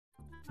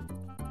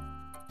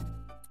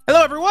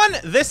Hello everyone,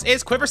 this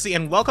is Quiversee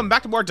and welcome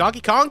back to more Donkey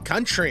Kong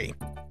Country.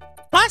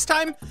 Last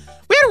time,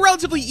 we had a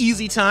relatively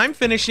easy time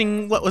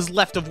finishing what was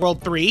left of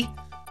World 3,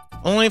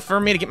 only for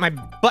me to get my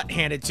butt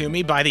handed to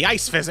me by the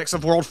ice physics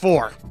of World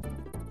 4.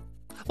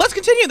 Let's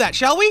continue that,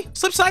 shall we?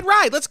 Slipside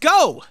ride, let's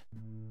go!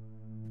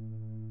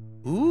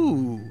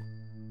 Ooh,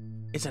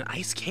 it's an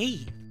ice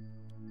cave.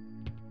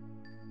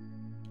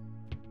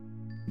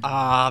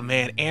 Ah,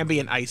 man,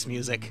 ambient ice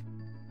music.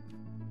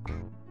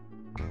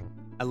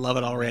 I love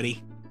it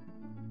already.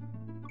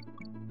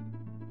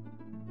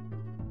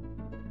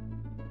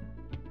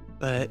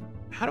 But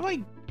how do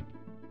I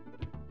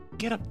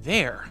get up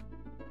there?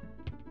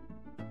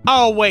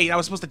 Oh, wait, I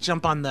was supposed to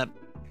jump on the...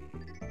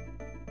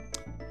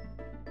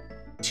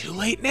 Too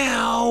late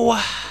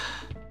now.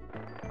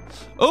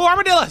 Oh,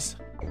 armadillos!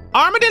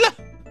 Armadillo!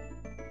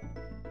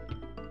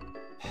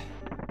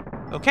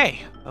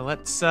 Okay, well,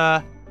 let's,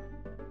 Okay,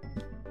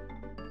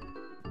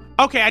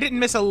 I didn't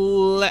miss a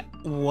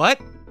what?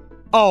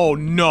 Oh,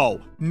 no.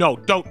 No,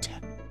 don't.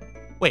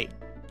 Wait,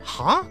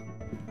 huh?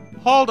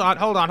 Hold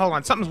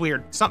on. Something's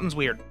weird. Something's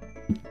weird.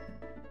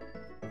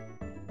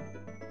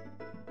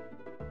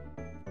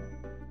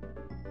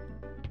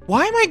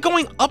 Why am I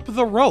going up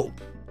the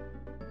rope?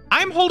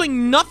 I'm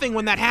holding nothing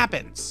when that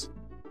happens.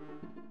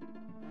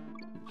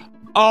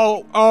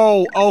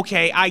 Oh,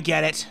 okay, I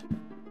get it.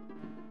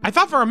 I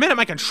thought for a minute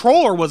my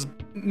controller was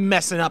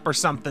messing up or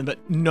something, but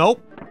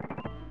nope.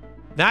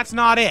 That's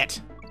not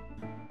it.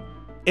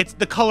 It's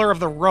the color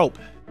of the rope.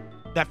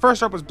 That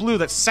first rope was blue,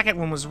 that second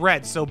one was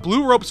red, so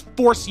blue ropes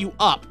force you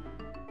up,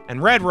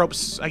 and red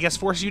ropes, I guess,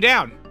 force you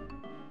down.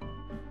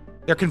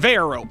 They're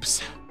conveyor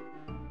ropes.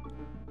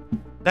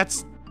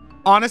 That's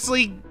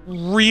honestly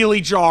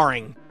really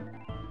jarring.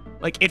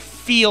 Like, it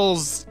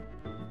feels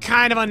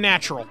kind of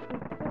unnatural.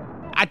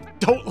 I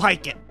don't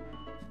like it.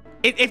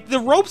 If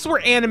the ropes were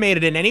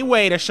animated in any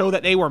way to show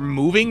that they were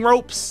moving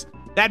ropes,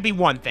 that'd be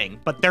one thing,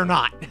 but they're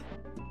not.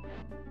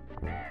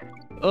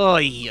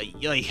 Oy, oy,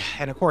 oy.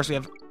 And of course we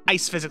have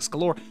ice physics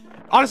galore.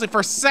 Honestly, for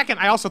a second,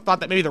 I also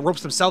thought that maybe the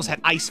ropes themselves had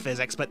ice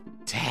physics, but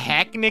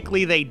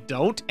technically they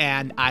don't,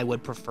 and I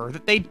would prefer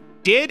that they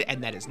did,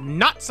 and that is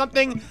not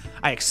something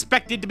I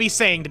expected to be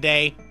saying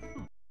today.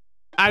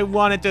 I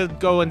wanted to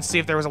go and see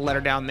if there was a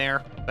letter down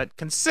there, but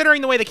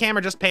considering the way the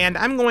camera just panned,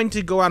 I'm going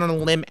to go out on a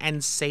limb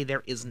and say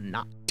there is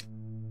not.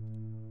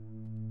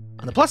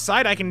 On the plus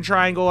side, I can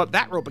try and go up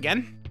that rope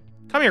again.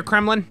 Come here,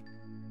 Kremlin.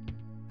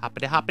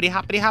 Hoppity, hoppity,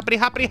 hoppity, hoppity,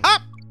 hoppity,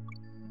 hop!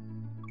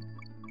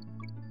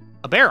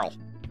 A barrel.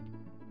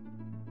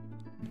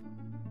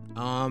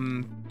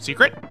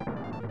 Secret?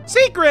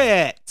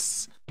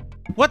 Secrets!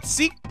 What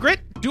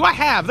secret do I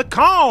have? The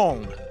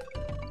Kong!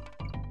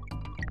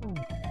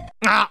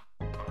 Ah!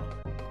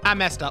 I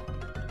messed up.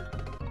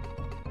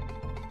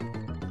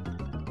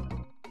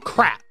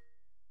 Crap.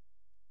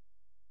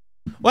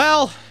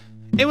 Well,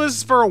 it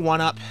was for a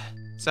one-up,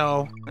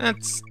 so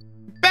that's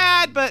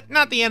bad, but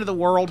not the end of the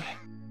world.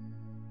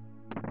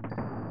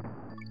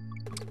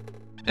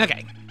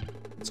 Okay.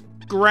 Let's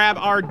grab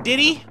our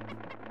ditty.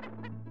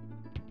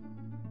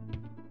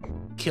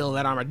 Kill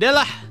that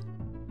armadillo.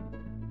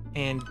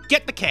 And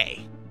get the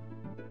K.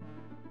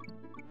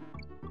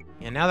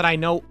 And now that I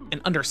know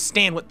and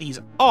understand what these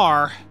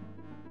are,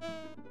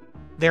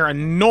 they're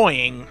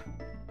annoying.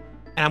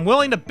 And I'm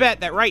willing to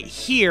bet that right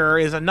here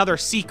is another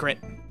secret.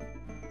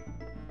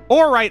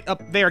 Or right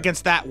up there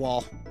against that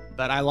wall.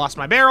 But I lost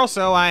my barrel,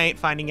 so I ain't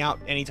finding out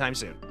anytime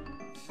soon.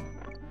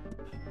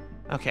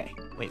 Okay,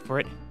 wait for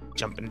it.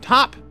 Jump and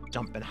hop,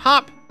 jump and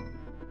hop.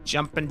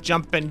 Jump and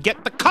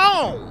get the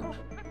cone!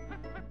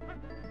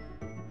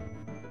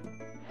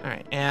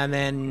 Alright, and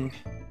then...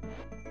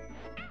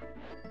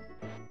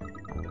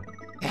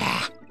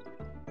 Ah,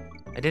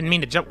 I didn't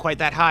mean to jump quite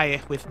that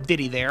high with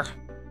Diddy there.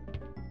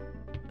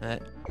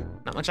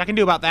 Not much I can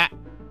do about that.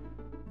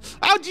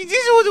 Oh, Jesus!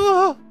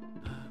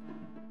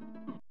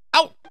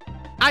 Oh!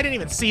 I didn't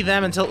even see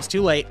them until it was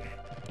too late.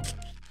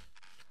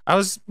 I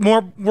was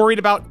more worried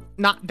about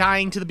not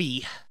dying to the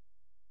bee.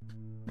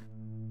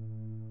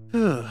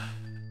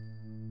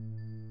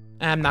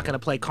 I'm not gonna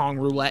play Kong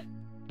Roulette.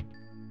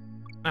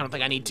 I don't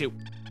think I need to.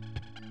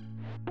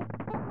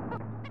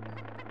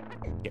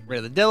 Get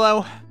rid of the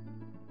Dillo.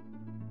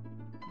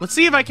 Let's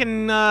see if I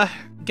can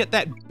get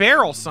that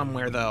barrel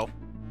somewhere, though.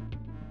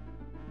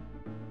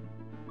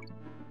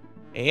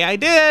 Hey, I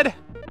did!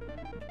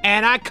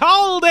 And I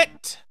called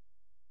it!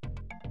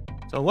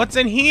 So what's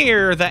in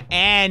here? The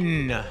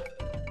N.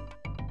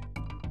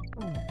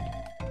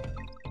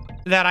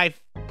 That I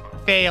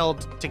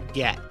failed to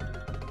get.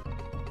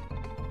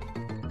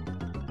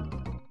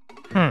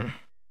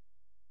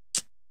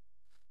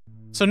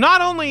 So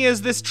not only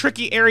is this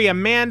tricky area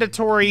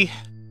mandatory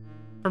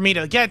for me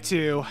to get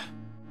to,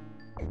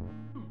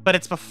 but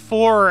it's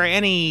before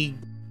any...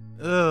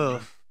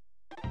 Ugh.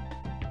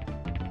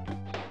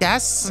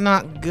 That's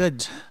not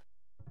good.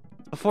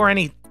 Before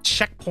any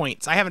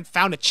checkpoints. I haven't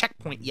found a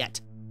checkpoint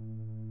yet.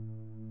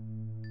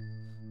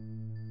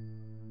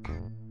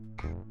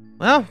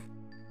 Well,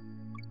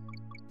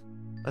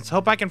 let's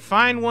hope I can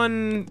find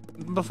one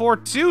before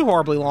too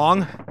horribly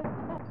long.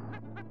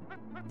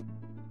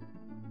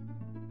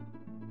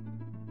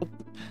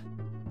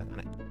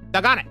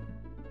 Doggone it.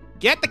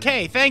 Get the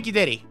K. Thank you,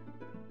 Diddy.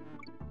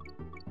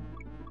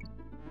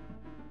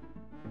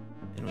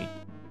 And we...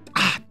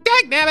 Ah,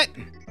 dagnabbit!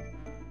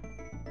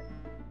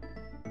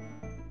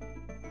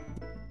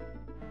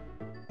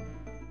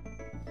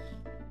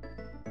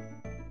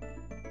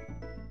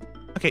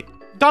 Okay,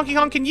 Donkey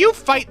Kong, can you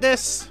fight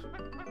this?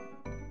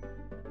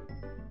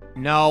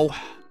 No.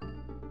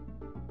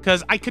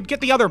 Because I could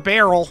get the other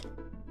barrel.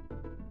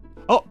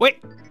 Oh,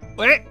 wait.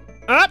 Wait.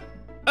 Up.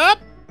 Up.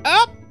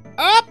 Up.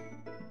 Up.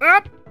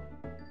 Up.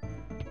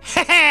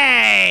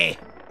 Hey!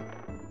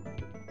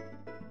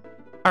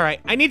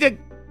 Alright, I need to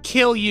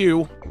kill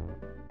you.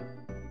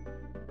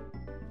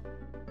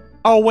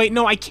 Oh, wait,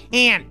 no, I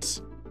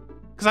can't.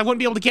 Because I wouldn't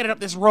be able to get it up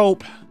this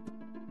rope.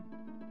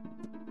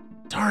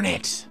 Darn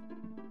it.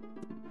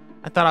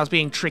 I thought I was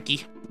being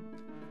tricky,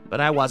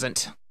 but I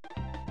wasn't.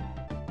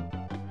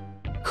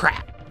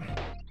 Crap.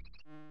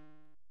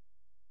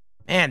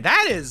 Man,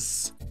 that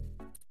is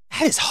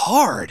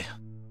hard.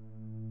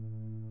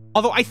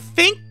 Although I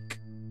think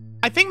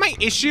my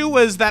issue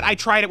was that I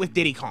tried it with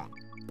Diddy Kong.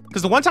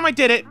 Because the one time I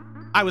did it,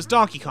 I was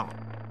Donkey Kong.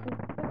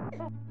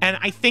 And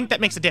I think that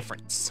makes a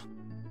difference.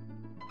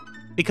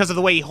 Because of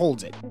the way he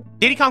holds it.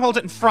 Diddy Kong holds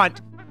it in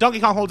front,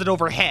 Donkey Kong holds it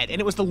overhead, and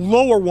it was the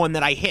lower one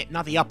that I hit,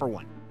 not the upper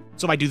one.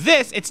 So if I do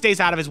this, it stays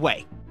out of his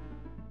way.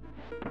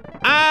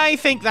 I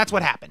think that's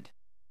what happened.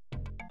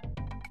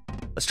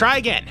 Let's try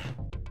again.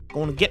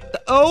 Going to get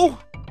the O.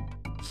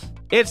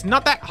 It's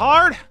not that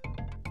hard.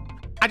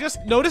 I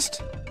just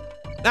noticed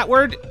that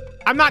word.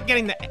 I'm not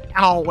getting the...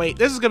 Oh, wait.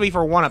 This is going to be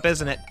for 1-up,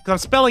 isn't it? Because I'm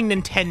spelling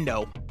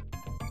Nintendo.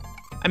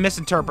 I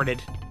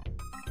misinterpreted.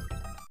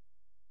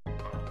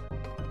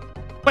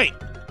 Wait.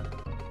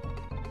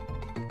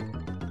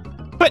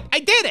 But I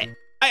did it.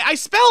 I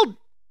spelled...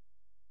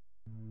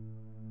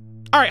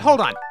 All right,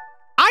 hold on.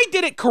 I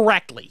did it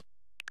correctly.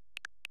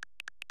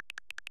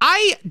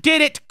 I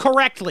did it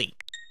correctly.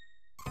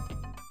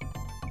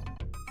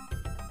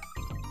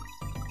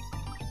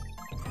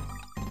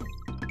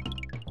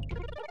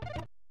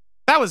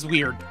 That was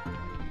weird.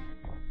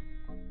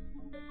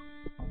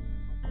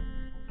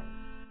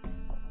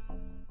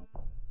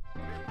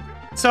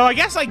 So I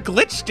guess I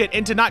glitched it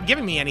into not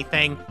giving me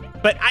anything,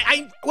 but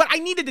what I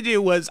needed to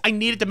do was I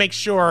needed to make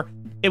sure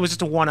it was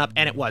just a 1-up,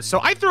 and it was.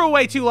 So I threw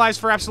away 2 lives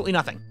for absolutely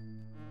nothing.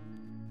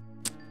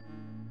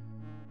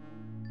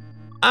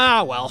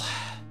 Ah, well.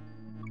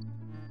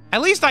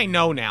 At least I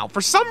know now. For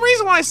some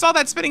reason, when I saw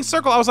that spinning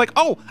circle, I was like,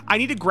 oh, I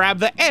need to grab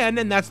the N,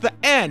 and that's the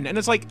N. And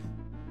it's like,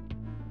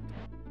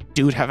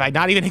 dude, have I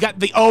not even got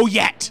the O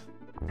yet?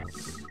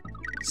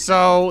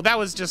 So that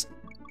was just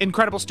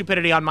incredible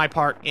stupidity on my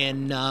part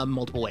in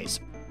multiple ways.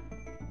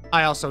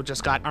 I also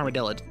just got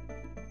armadilloed.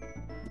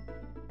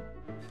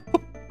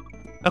 Whoop.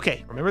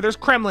 Okay, remember there's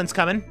Kremlins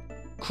coming.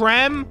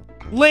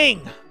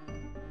 Kremling!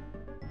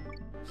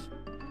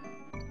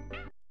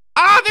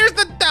 Ah, there's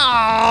the...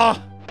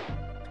 Oh,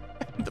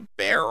 the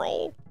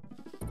barrel.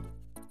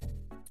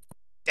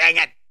 Dang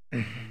it!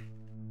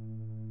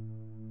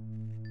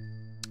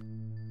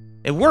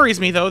 It worries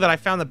me, though, that I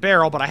found the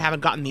barrel, but I haven't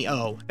gotten the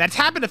O. That's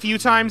happened a few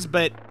times,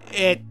 but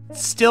it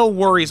still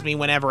worries me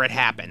whenever it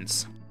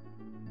happens.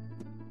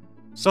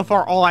 So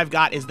far, all I've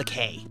got is the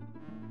K.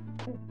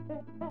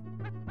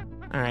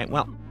 Alright,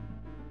 well.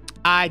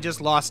 I just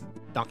lost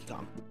Donkey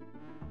Kong.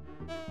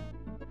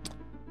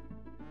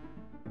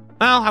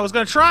 Well, I was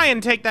going to try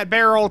and take that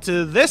barrel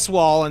to this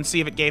wall and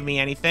see if it gave me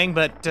anything,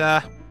 but,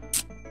 I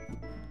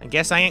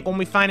guess I ain't going to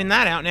be finding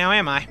that out now,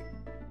 am I?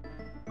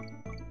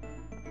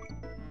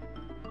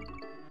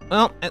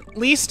 Well, at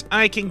least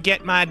I can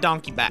get my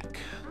donkey back.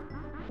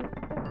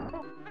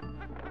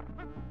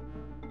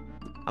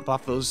 Hop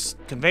off those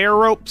conveyor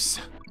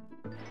ropes.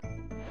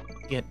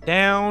 Get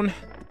down.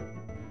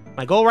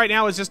 My goal right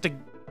now is just to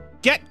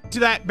get to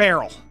that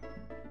barrel.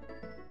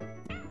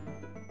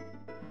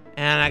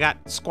 And I got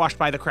squashed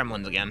by the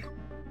Kremlins again.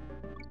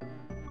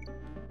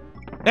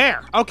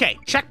 There. Okay.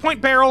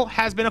 Checkpoint barrel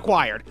has been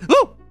acquired.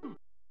 Ooh!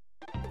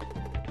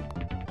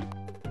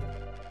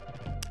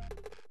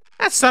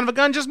 That son of a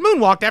gun just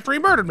moonwalked after he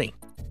murdered me.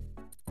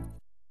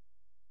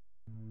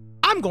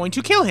 I'm going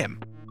to kill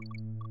him.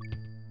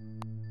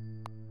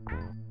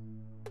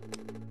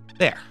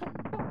 There.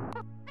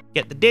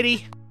 Get the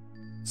Diddy.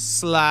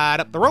 Slide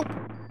up the rope.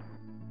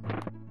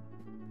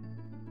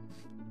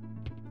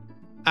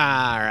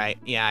 Alright,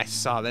 yeah, I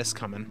saw this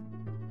coming.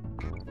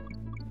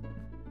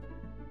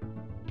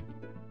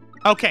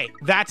 Okay,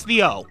 that's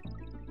the O.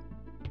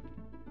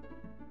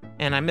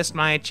 And I missed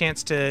my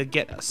chance to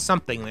get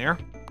something there.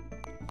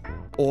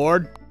 Or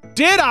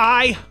did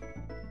I?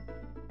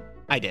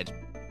 I did.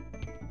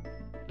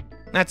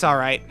 That's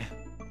alright.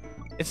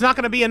 It's not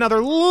gonna be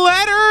another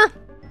letter!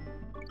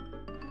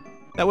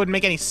 That wouldn't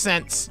make any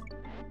sense.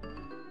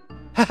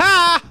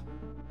 Haha!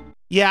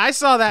 Yeah, I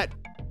saw that.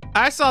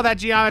 I saw that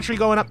geometry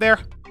going up there.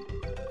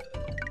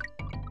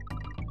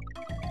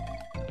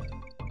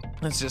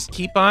 Let's just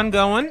keep on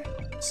going.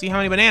 See how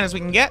many bananas we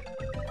can get.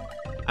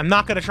 I'm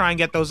not gonna try and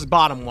get those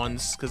bottom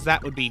ones, because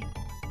that would be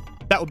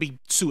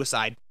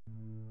suicide.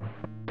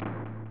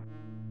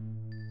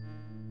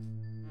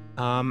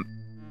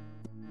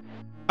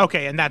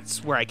 Okay, and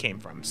that's where I came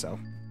from, so.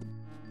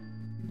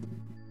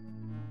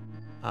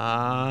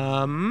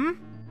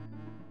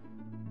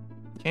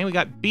 Okay, we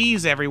got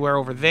bees everywhere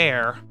over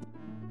there.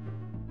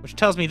 Which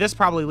tells me this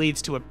probably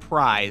leads to a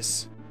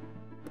prize.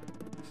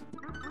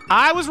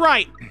 I was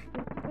right!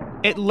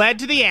 It led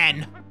to the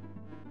end.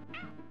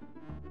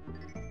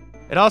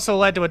 It also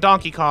led to a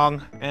Donkey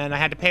Kong, and I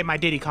had to pay my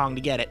Diddy Kong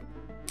to get it.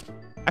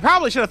 I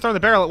probably should have thrown the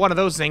barrel at one of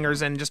those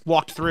zingers and just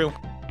walked through.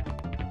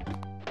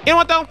 You know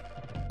what, though?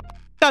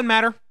 Doesn't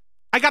matter.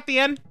 I got the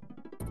end,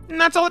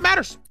 and that's all that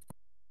matters.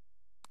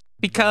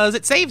 Because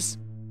it saves.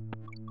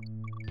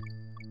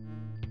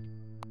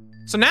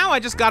 So now I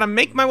just gotta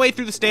make my way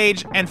through the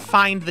stage and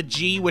find the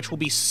G, which will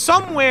be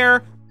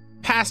somewhere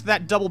past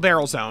that double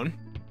barrel zone.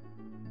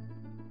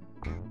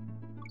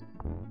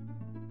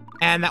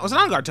 And that was an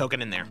on-guard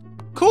token in there.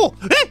 Cool.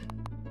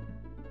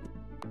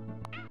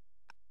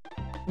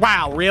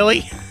 Wow,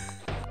 really?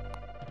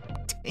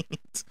 Dang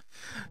it.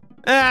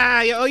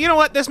 You know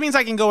what? This means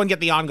I can go and get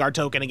the on-guard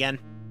token again.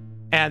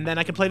 And then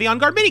I can play the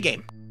on-guard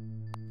minigame.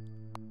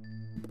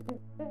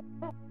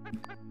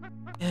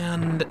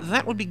 And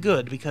that would be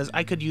good, because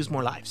I could use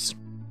more lives.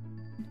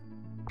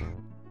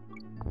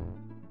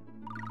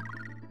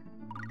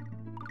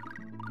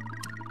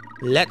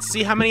 Let's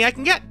see how many I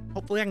can get.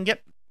 Hopefully I can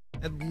get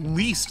at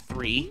least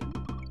 3.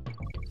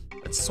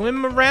 Let's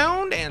swim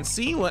around and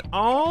see what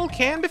all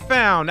can be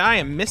found. I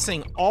am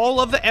missing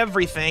all of the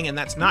everything, and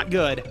that's not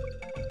good.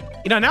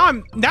 You know, now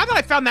that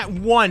I found that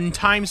 1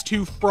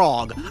 ×2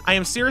 frog, I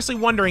am seriously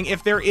wondering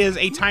if there is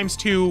a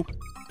 ×2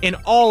 in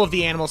all of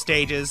the animal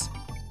stages.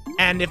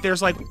 And if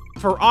there's, like,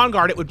 for On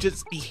Guard, it would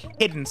just be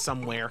hidden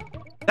somewhere.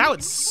 That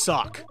would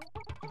suck.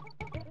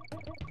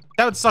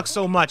 That would suck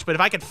so much, but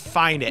if I could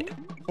find it,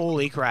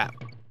 holy crap,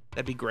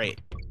 that'd be great.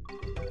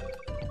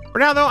 For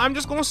now, though, I'm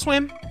just gonna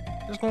swim.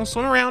 Just gonna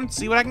swim around,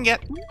 see what I can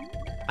get.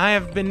 I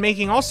have been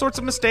making all sorts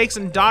of mistakes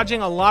and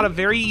dodging a lot of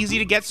very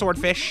easy-to-get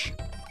swordfish.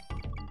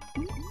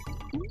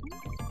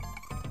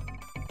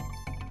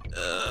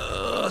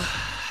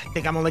 I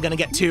think I'm only gonna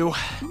get 2.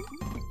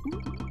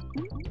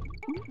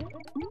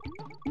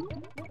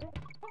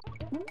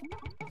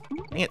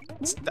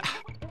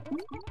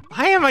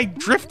 Why am I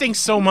drifting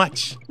so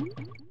much?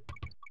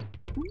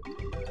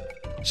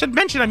 Should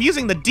mention I'm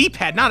using the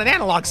D-pad, not an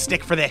analog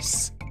stick for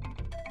this.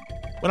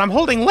 When I'm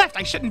holding left,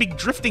 I shouldn't be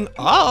drifting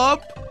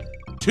up.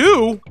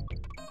 2.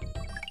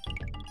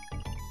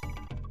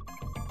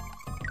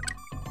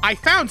 I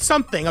found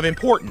something of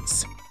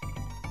importance.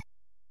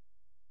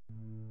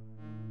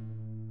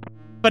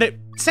 But it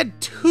said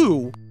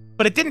 2,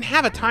 but it didn't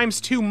have a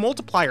 ×2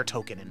 multiplier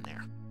token in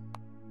there.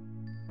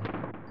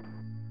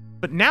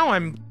 But now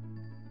I'm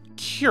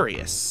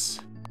curious.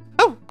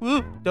 Oh,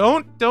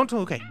 don't,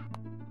 okay.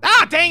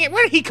 Ah, dang it,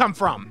 where did he come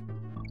from?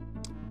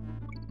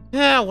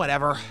 Yeah,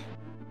 whatever.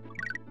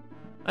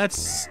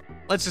 Let's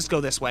just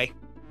go this way.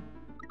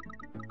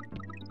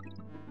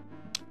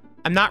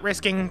 I'm not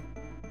risking,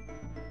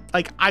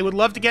 like, I would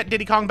love to get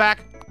Diddy Kong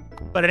back,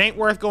 but it ain't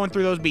worth going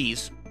through those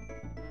bees.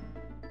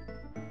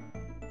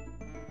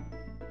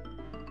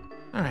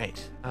 All right,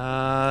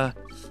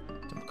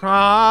 jump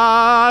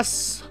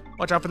across.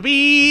 Watch out for the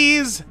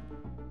bees.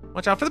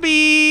 Watch out for the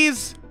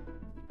bees.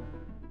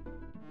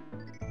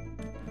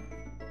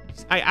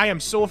 I am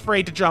so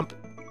afraid to jump.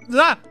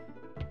 Ah!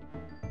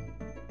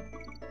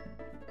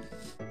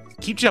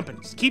 Keep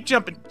jumping. Just keep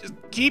jumping. Just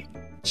keep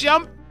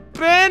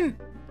jumping.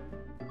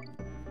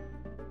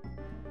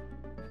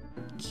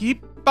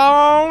 Keep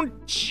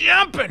on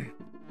jumping.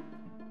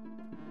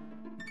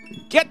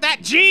 Get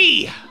that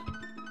G.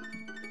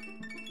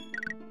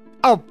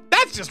 Oh,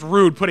 that's just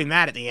rude putting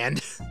that at the end.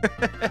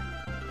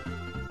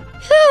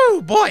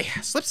 Whew, boy.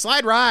 Slip,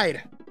 slide,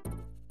 ride.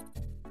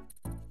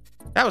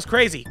 That was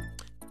crazy.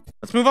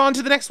 Let's move on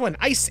to the next one.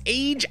 Ice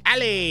Age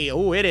Alley.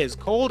 Oh, it is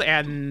cold,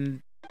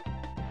 and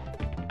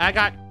I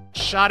got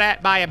shot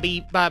at by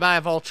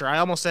a vulture. I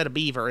almost said a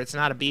beaver. It's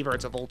not a beaver,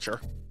 it's a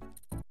vulture.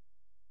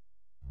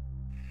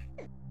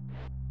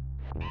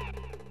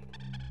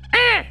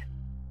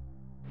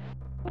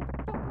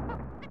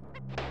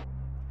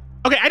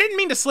 Okay, I didn't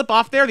mean to slip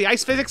off there. The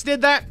ice physics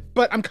did that,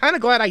 but I'm kind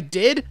of glad I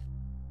did,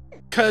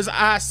 because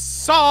I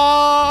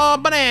saw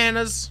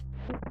bananas.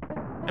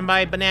 And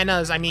by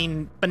bananas, I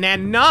mean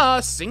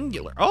banana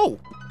singular. Oh.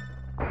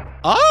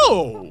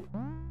 Oh.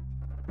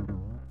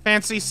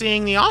 Fancy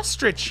seeing the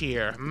ostrich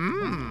here.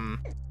 Hmm.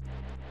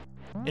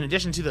 In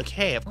addition to the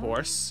K, of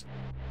course,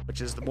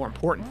 which is the more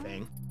important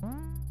thing.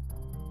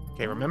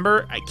 Okay,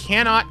 remember, I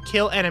cannot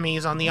kill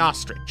enemies on the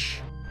ostrich.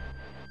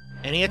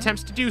 Any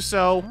attempts to do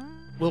so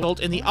will result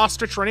in the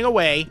ostrich running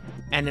away,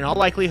 and in all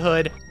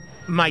likelihood,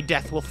 my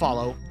death will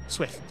follow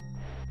swift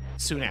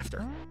soon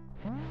after.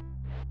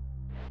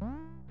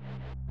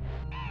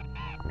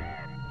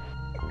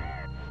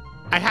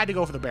 I had to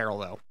go for the barrel,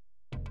 though.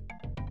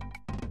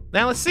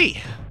 Now, let's see.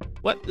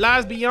 What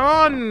lies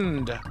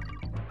beyond?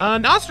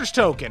 An ostrich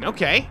token.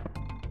 Okay.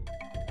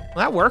 Well,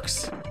 that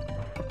works.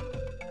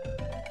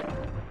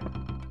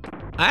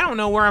 I don't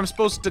know where I'm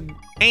supposed to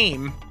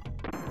aim.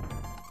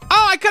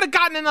 Oh, I could have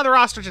gotten another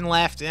ostrich and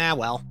left. Eh,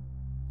 well.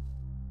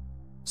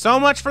 So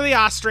much for the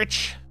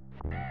ostrich.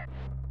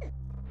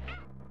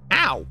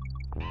 Ow.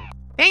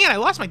 Dang it, I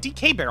lost my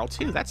DK barrel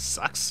too. That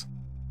sucks.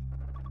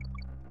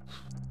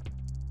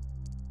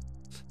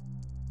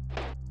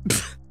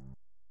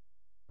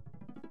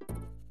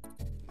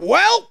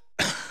 Well,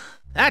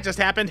 that just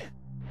happened.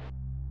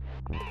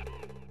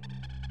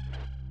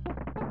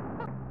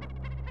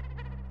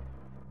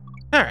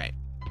 All right.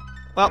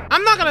 Well,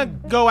 I'm not gonna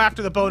go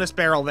after the bonus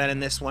barrel then in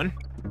this one.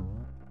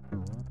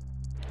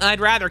 I'd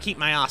rather keep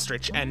my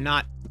ostrich and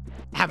not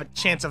have a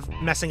chance of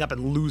messing up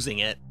and losing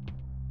it.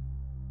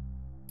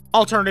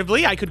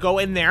 Alternatively, I could go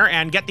in there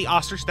and get the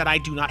ostrich that I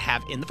do not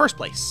have in the first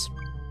place.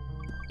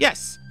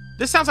 Yes,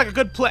 this sounds like a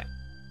good play.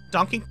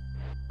 Donkey?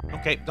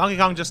 Okay, Donkey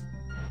Kong just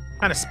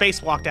kind of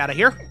spacewalked out of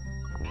here.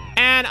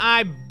 And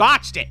I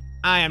botched it.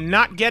 I am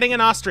not getting an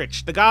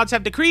ostrich. The gods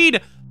have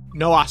decreed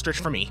no ostrich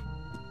for me.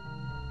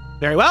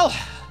 Very well.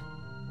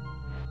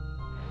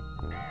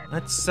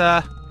 Let's,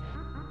 there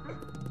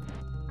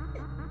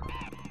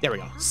we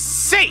go.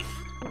 Safe!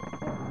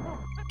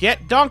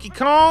 Get Donkey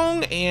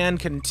Kong and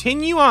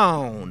continue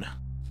on.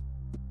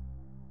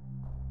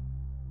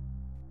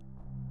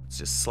 Let's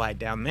just slide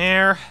down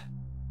there.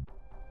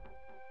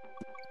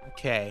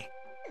 Okay.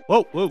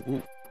 Whoa, whoa,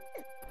 whoa.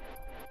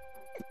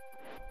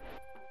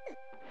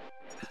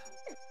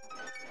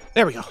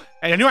 There we go.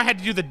 I knew I had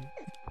to do the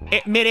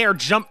mid-air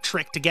jump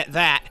trick to get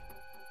that.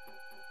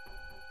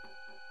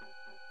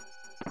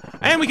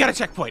 And we got a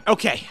checkpoint.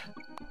 Okay.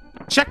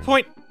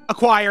 Checkpoint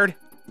acquired.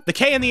 The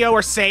K and the O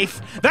are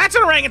safe. That's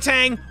an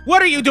orangutan!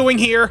 What are you doing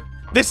here?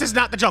 This is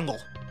not the jungle.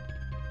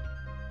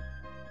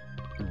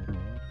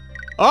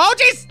 Oh,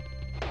 jeez!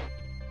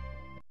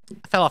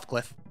 I fell off a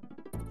cliff.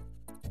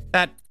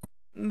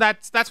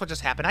 That's what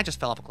just happened. I just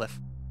fell off a cliff.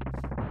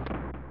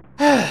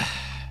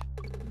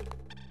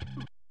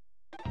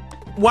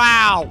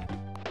 Wow.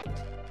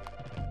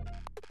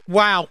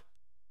 Wow.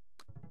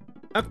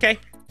 Okay.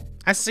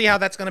 I see how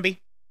that's gonna be.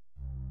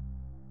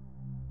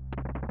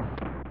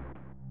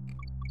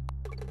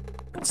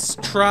 Let's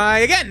try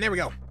again. There we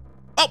go.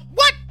 Oh,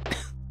 what?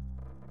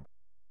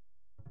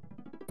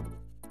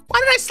 Why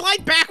did I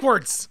slide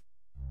backwards?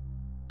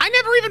 I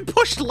never even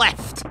pushed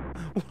left.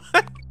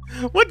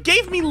 What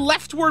gave me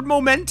leftward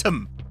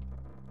momentum?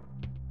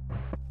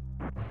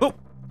 Oh,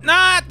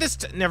 not this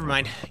time. Never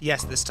mind.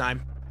 Yes, this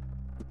time.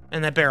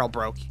 And that barrel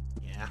broke.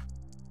 Yeah.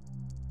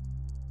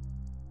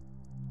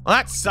 Well,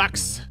 that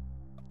sucks.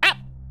 Ah!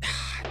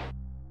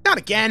 Not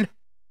again.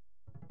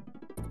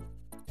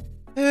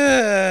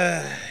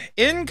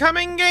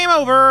 Incoming game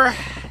over.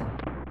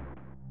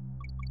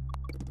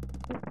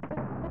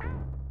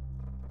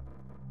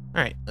 All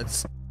right,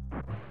 let's...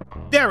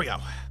 There we go.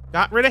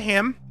 Got rid of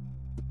him.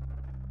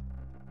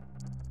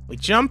 We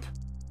jump.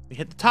 We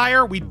hit the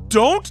tire. We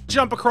don't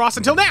jump across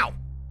until now.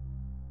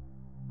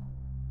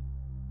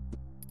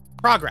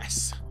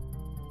 Progress.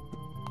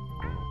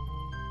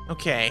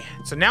 Okay,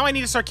 so now I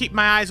need to start keeping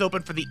my eyes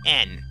open for the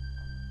N.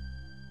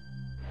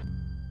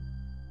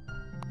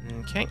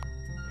 Okay.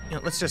 You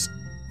know, let's just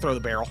throw the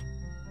barrel.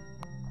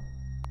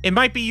 It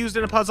might be used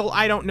in a puzzle,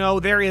 I don't know.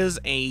 There is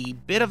a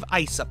bit of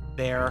ice up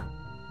there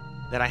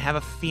that I have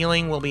a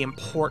feeling will be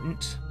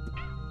important.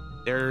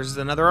 There's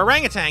another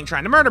orangutan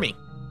trying to murder me.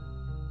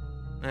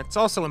 That's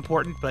also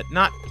important, but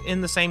not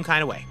in the same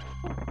kind of way.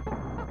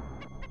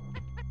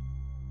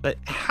 But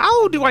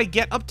how do I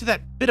get up to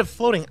that bit of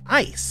floating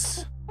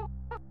ice?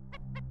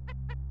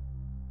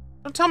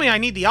 Don't tell me I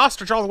need the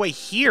ostrich all the way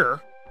here.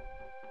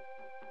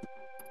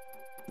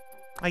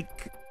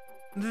 Like,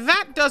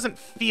 that doesn't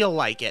feel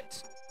like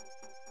it.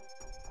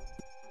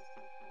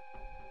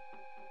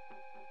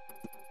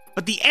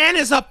 But the N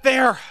is up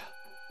there!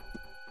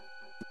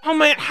 Oh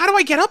man, how do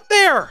I get up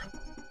there?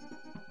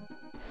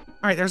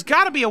 Alright, there's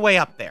gotta be a way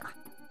up there.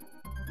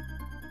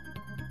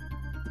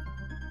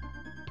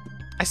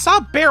 I saw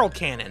a barrel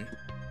cannon.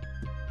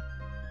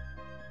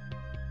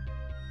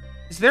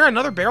 Is there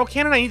another barrel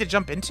cannon I need to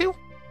jump into?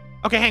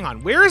 Okay, hang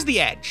on. Where is the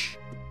edge?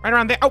 Right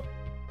around there. Oh,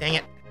 dang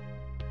it.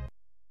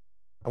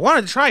 I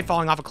wanted to try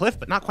falling off a cliff,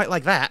 but not quite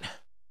like that.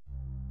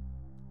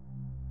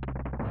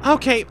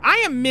 Okay, I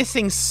am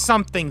missing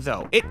something,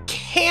 though. It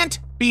can't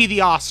be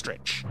the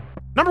ostrich.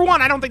 Number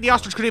one, I don't think the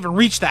ostrich could even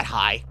reach that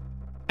high.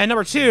 And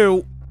number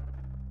two,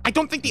 I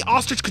don't think the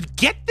ostrich could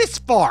get this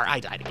far. I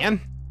died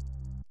again.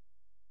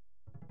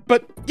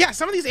 But yeah,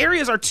 some of these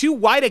areas are too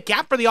wide a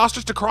gap for the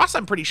ostrich to cross,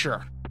 I'm pretty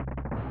sure.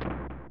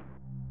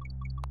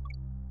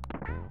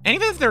 And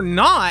even if they're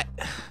not,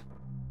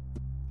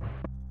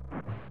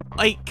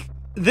 like,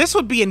 this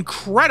would be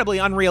incredibly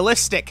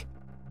unrealistic.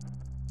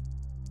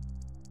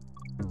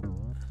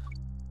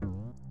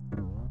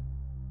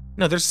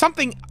 No, there's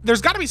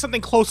gotta be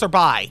something closer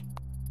by.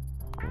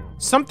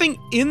 Something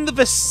in the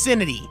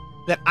vicinity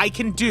that I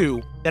can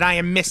do that I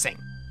am missing.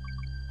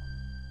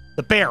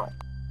 The barrel.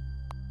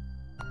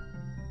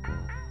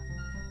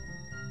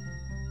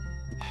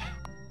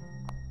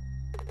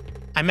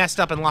 I messed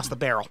up and lost the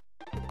barrel.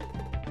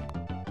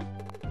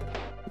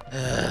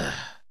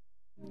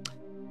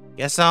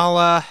 Guess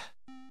I'll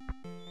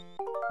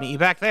Meet you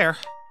back there.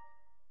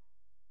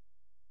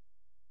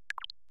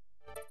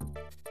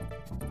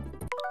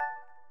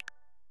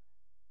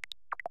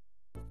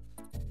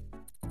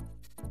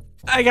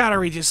 I gotta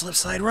redo slip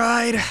slide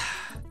ride.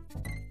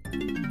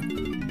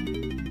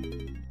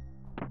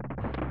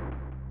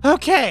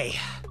 Okay.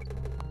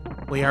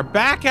 We are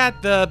back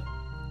at the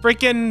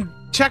freaking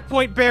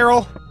checkpoint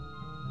barrel.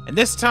 And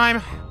this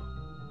time,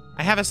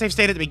 I have a save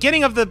state at the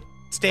beginning of the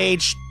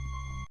stage,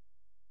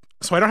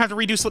 so I don't have to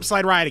redo slip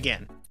slide ride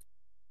again.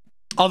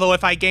 Although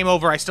if I game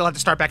over, I still have to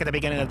start back at the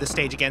beginning of the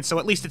stage again, so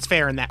at least it's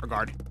fair in that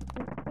regard.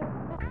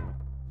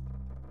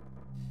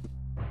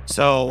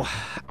 So,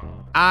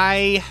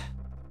 I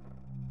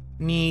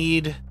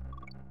need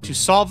to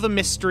solve the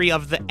mystery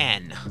of the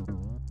N.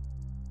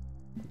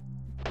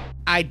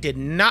 I did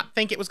not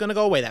think it was going to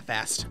go away that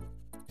fast.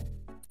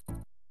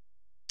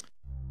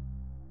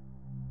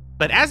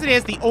 But as it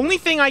is, the only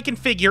thing I can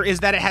figure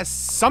is that it has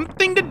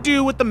something to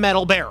do with the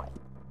metal barrel.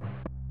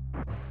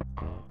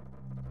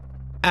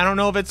 I don't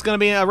know if it's going to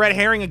be a red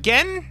herring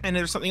again, and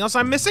there's something else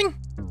I'm missing.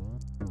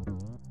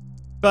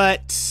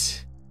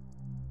 But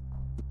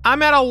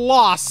I'm at a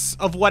loss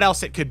of what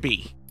else it could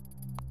be.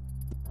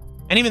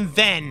 And even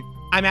then,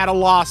 I'm at a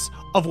loss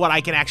of what I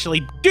can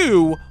actually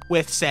do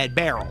with said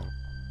barrel.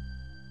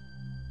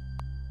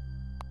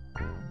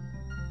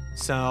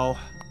 So,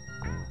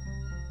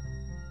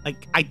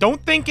 like, I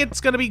don't think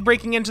it's going to be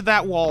breaking into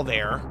that wall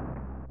there.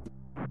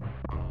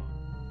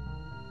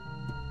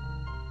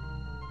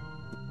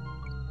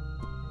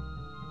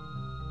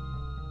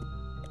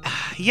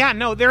 Yeah,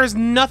 no, there is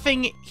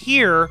nothing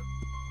here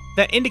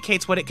that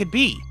indicates what it could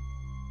be.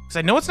 Because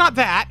I know it's not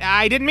that.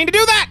 I didn't mean to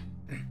do that!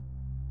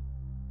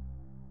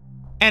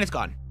 And it's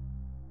gone.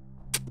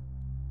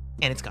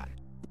 And it's gone.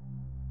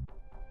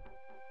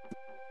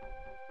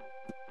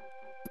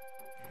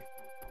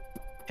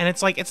 And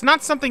it's like, it's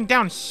not something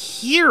down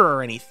here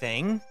or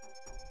anything.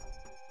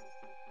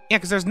 Yeah,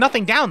 because there's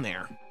nothing down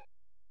there.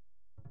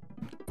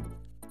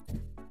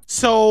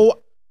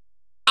 So,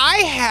 I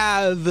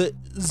have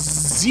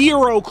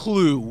zero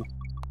clue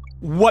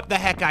what the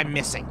heck I'm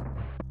missing.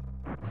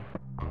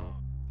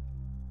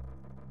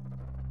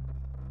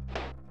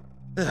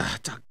 Ugh,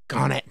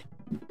 doggone it.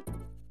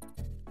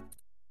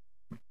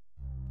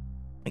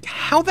 Like,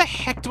 how the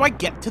heck do I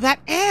get to that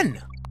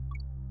N?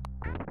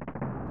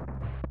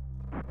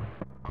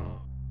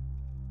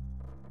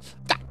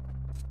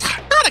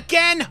 Not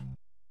again!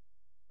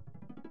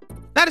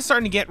 That is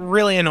starting to get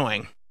really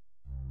annoying.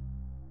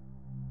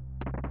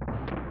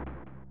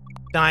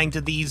 Dying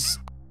to these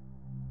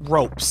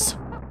ropes.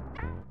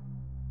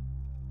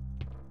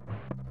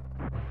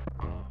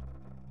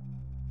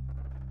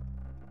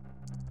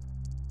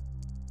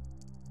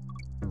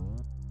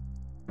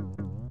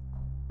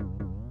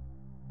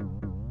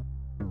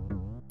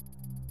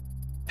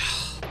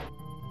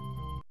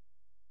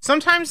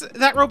 Sometimes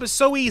that rope is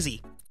so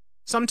easy.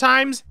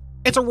 Sometimes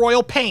it's a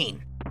royal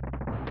pain.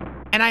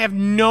 And I have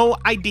no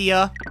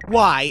idea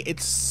why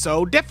it's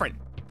so different.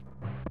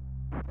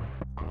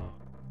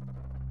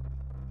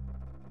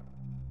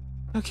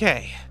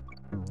 Okay.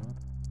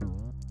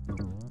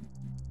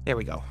 There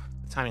we go.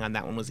 The timing on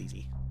that one was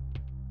easy.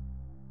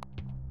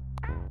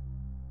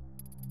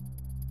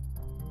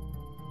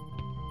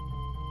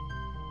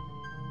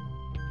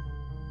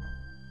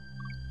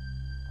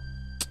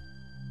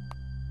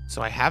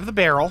 So I have the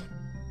barrel.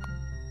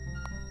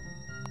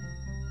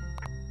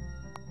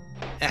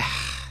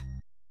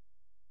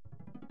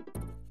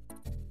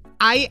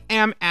 I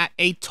am at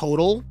a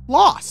total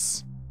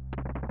loss.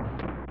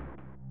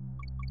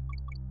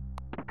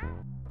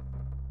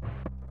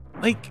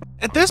 Like,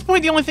 at this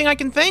point, the only thing I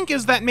can think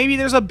is that maybe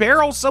there's a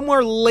barrel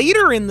somewhere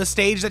later in the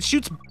stage that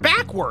shoots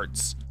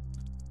backwards.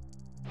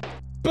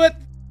 But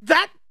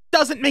that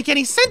doesn't make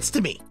any sense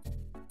to me.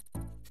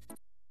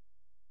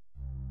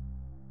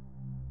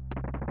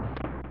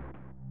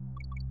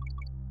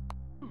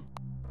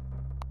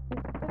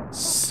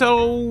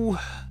 So,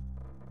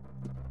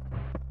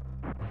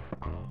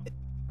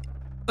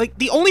 like,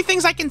 the only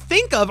things I can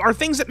think of are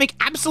things that make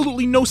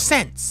absolutely no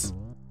sense.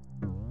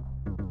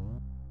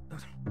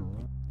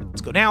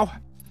 Let's go now.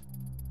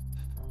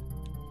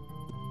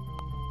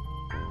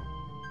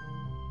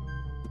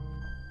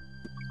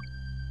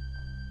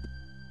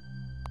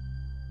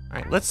 All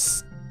right,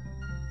 let's...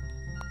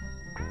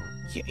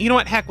 You know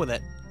what? Heck with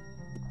it.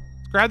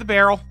 Let's grab the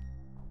barrel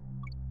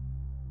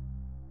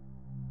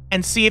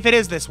and see if it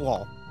is this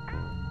wall.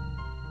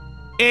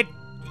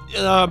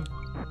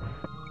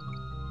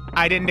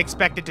 I didn't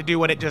expect it to do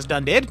what it just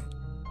done did.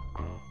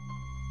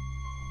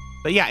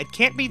 But yeah, it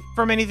can't be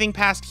from anything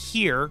past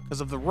here because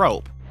of the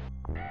rope.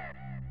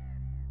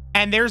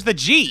 And there's the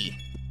G.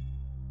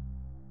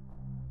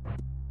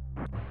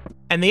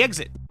 And the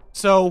exit.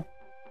 So,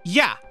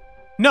 yeah.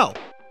 No.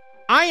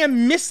 I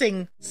am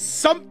missing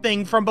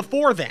something from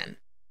before then.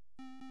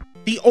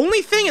 The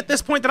only thing at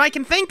this point that I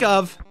can think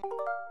of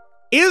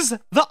is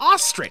the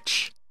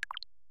ostrich.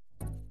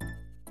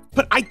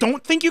 But I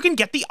don't think you can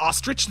get the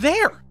ostrich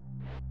there.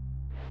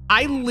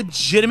 I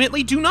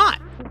legitimately do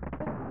not.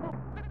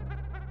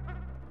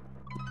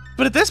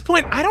 But at this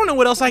point, I don't know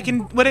what else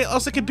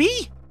it could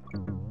be.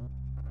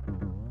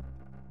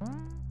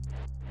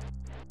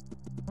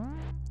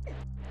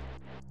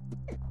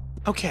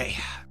 Okay,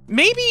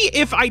 maybe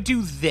if I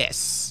do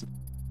this,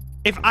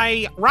 if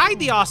I ride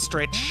the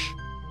ostrich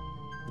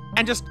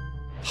and just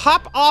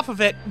hop off of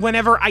it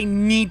whenever I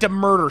need to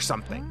murder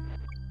something.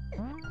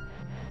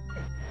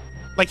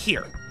 Like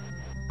here.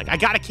 Like, I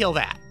gotta kill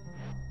that.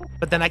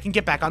 But then I can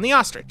get back on the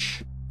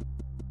ostrich.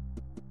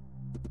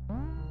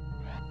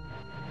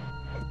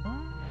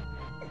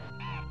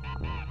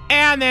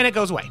 And then it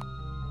goes away.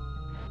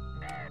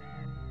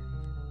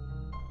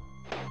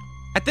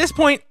 At this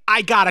point,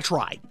 I gotta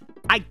try.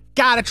 I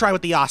gotta try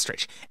with the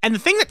ostrich. And the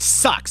thing that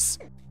sucks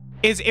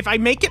is if I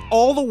make it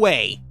all the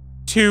way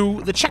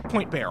to the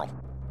checkpoint barrel,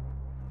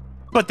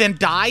 but then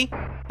die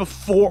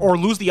before, or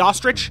lose the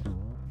ostrich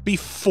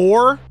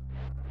before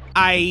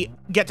I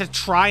get to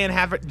try and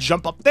have it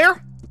jump up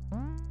there,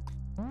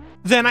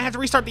 then I have to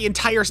restart the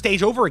entire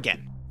stage over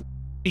again.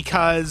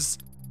 Because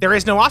there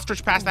is no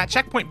ostrich past that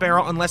checkpoint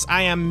barrel unless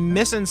I am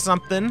missing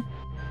something.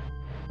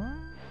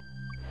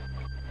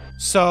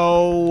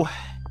 So,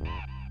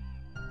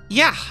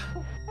 yeah.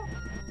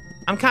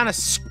 I'm kind of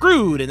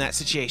screwed in that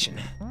situation.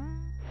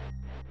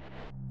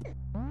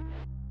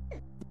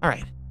 All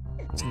right,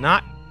 let's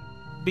not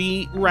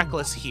be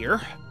reckless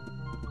here.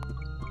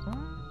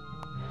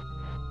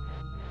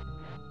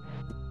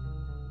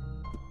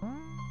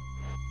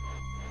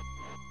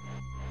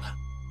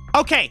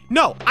 Okay,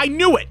 no, I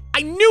knew it.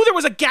 I knew there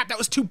was a gap that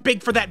was too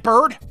big for that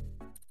bird.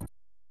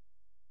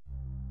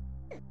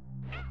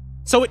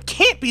 So it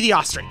can't be the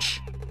ostrich.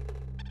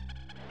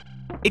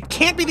 It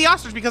can't be the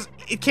ostrich because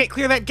it can't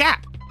clear that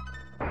gap.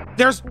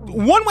 There's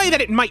one way that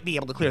it might be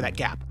able to clear that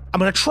gap. I'm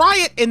gonna try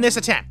it in this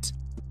attempt.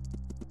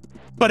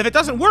 But if it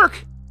doesn't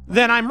work,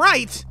 then I'm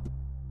right,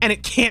 and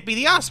it can't be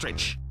the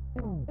ostrich.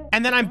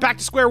 And then I'm back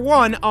to square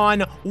one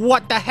on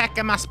what the heck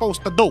am I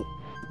supposed to do?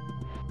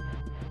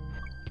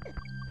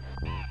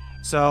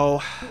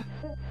 So,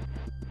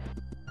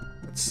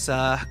 let's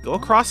go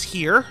across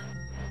here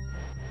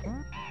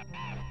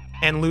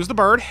and lose the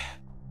bird.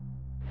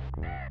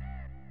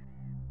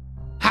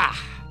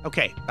 Ha!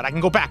 Okay, but I can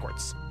go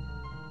backwards.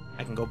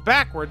 I can go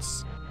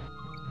backwards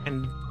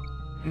and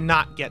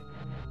not get...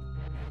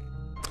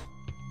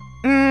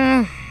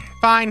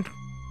 fine.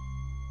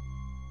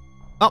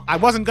 Well, I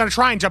wasn't gonna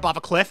try and jump off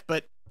a cliff,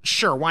 but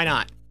sure, why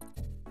not?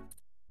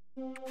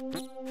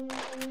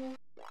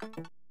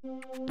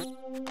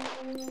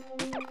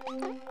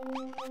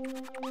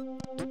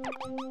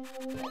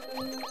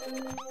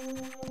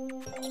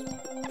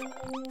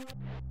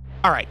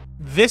 All right,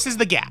 this is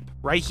the gap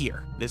right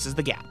here. This is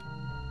the gap.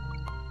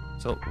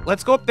 So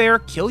let's go up there,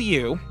 kill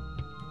you.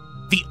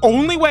 The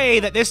only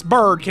way that this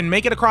bird can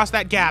make it across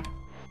that gap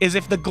is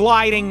if the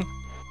gliding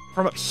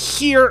from up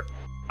here...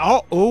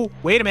 Oh,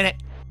 wait a minute.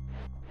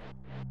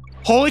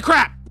 Holy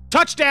crap!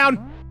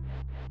 Touchdown!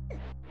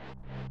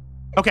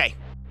 Okay.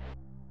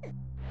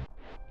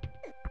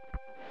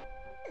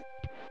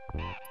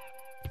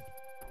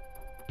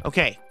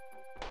 Okay.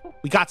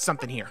 We got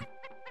something here.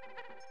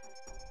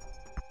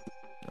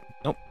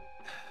 Nope.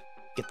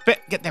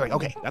 Get there we go.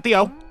 Okay, got the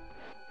O.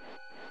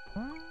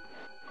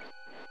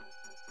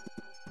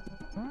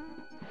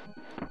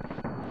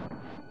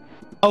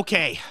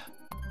 Okay.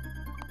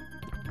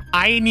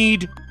 I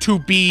need to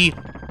be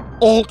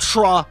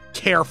ultra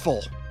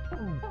careful.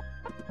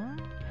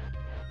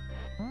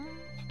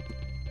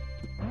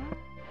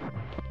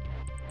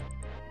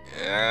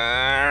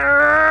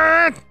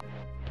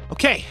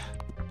 Okay.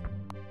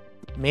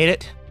 Made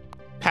it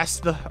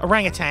past the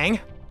orangutan.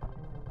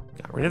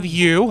 Got rid of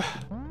you.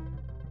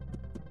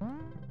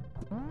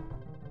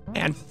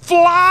 And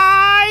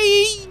fly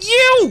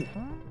you!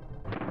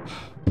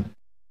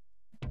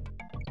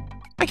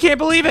 I can't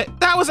believe it.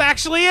 That was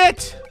actually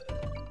it.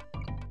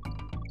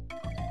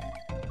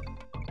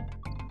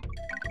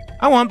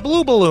 I want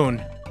blue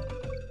balloon.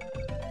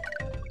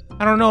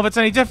 I don't know if it's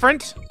any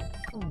different.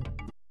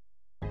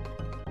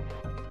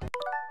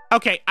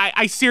 Okay,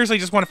 I seriously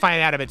just want to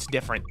find out if it's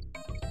different.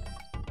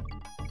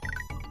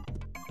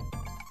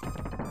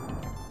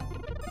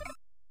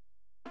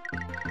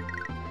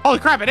 Holy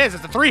crap, it is.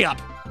 It's a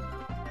 3-up.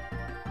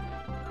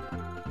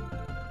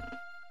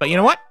 But you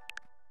know what?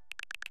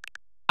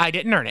 I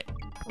didn't earn it.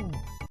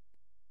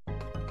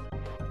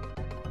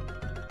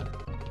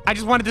 I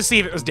just wanted to see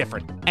if it was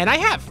different. And I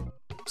have.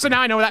 So now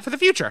I know that for the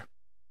future.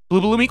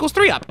 Blue balloon equals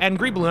 3-up. And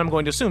green balloon, I'm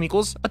going to assume,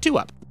 equals a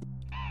 2-up.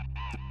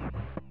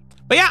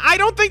 But yeah, I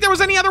don't think there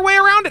was any other way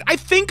around it. I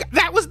think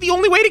that was the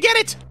only way to get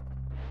it.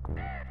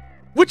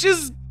 Which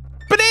is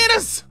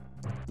bananas.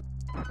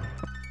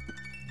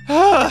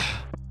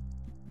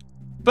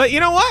 But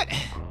you know what?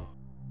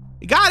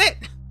 We got it.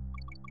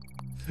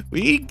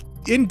 We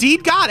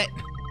indeed got it.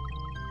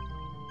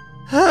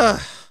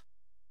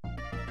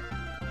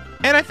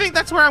 And I think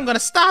that's where I'm gonna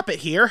stop it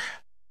here.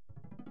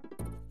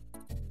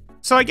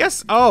 So I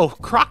guess, oh,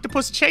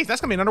 Croctopus Chase, that's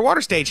gonna be an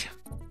underwater stage.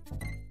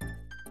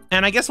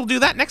 And I guess we'll do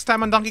that next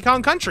time on Donkey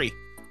Kong Country.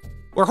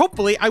 where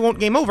hopefully I won't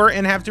game over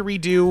and have to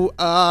redo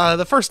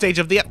the first stage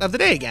of the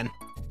day again.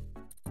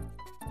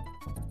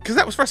 Because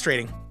that was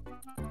frustrating.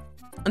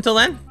 Until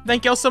then,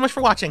 thank you all so much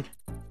for watching.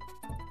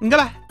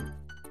 Goodbye.